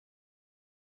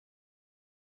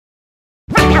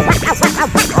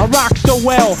I rock so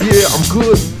well. Yeah, I'm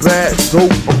good, bad,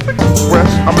 dope, I'm fresh.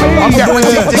 I'm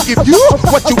ready to give you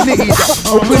what you need.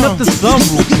 Open up the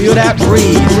sunroof, feel that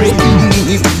breeze.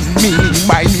 Me,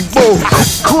 mighty boy.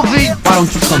 Why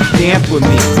don't you come dance with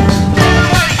me?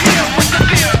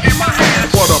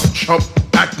 What up, chump?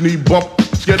 Acne bump.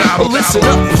 Get out of Listen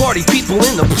up, party people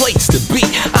in the place to be.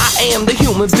 I am the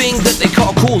human being that they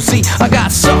call cool. See, I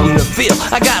got something to feel,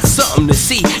 I got something to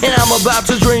see, and I'm about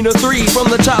to drain a 3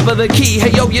 from the top of the key. Hey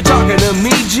yo, you talking to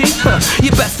me, G? You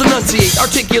best enunciate,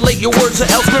 articulate your words or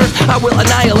else nerd, I will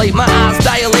annihilate. My eyes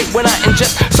dilate when I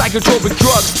ingest psychotropic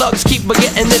drugs. Thugs keep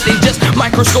forgetting that they just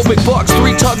microscopic bugs.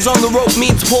 3 tugs on the rope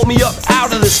means pull me up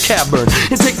out of this cavern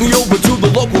and take me over to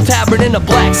the local tavern in a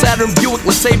black Saturn Buick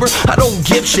LeSabre. I don't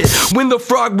give shit when the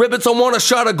frog ribbits. I want a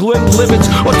shot of Glenn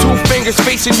Limits or 2 fingers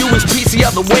facing you is PC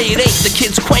out the way. It ain't the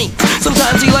kid's quaint.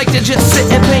 Sometimes he like to just sit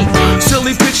and paint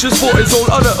silly pictures for his own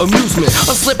utter amusement.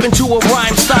 I slip into a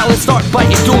rhyme style and start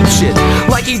biting doom shit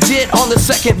like he did on the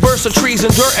second verse of Trees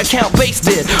and Dirt. Account Bass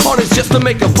did on his just to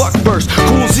make a buck first.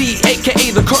 Cool Z,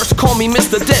 aka the curse, call me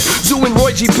Mr. Dead. Zoo and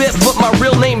Roy G. Bit, but my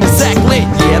real name is Zach Lit.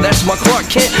 Yeah, that's my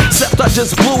Clark Kent, except I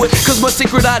just blew it, cause my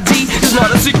secret ID is not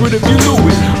a secret if you knew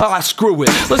it. Ah, screw it,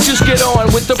 let's just get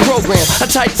on with the program. A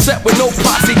tight set with no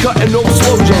posse cut and no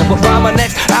slow jam. But by my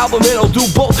next album it'll do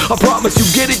both. I promise you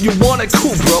get it, you want it.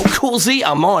 Cool bro, Cool Z,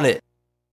 I'm on it.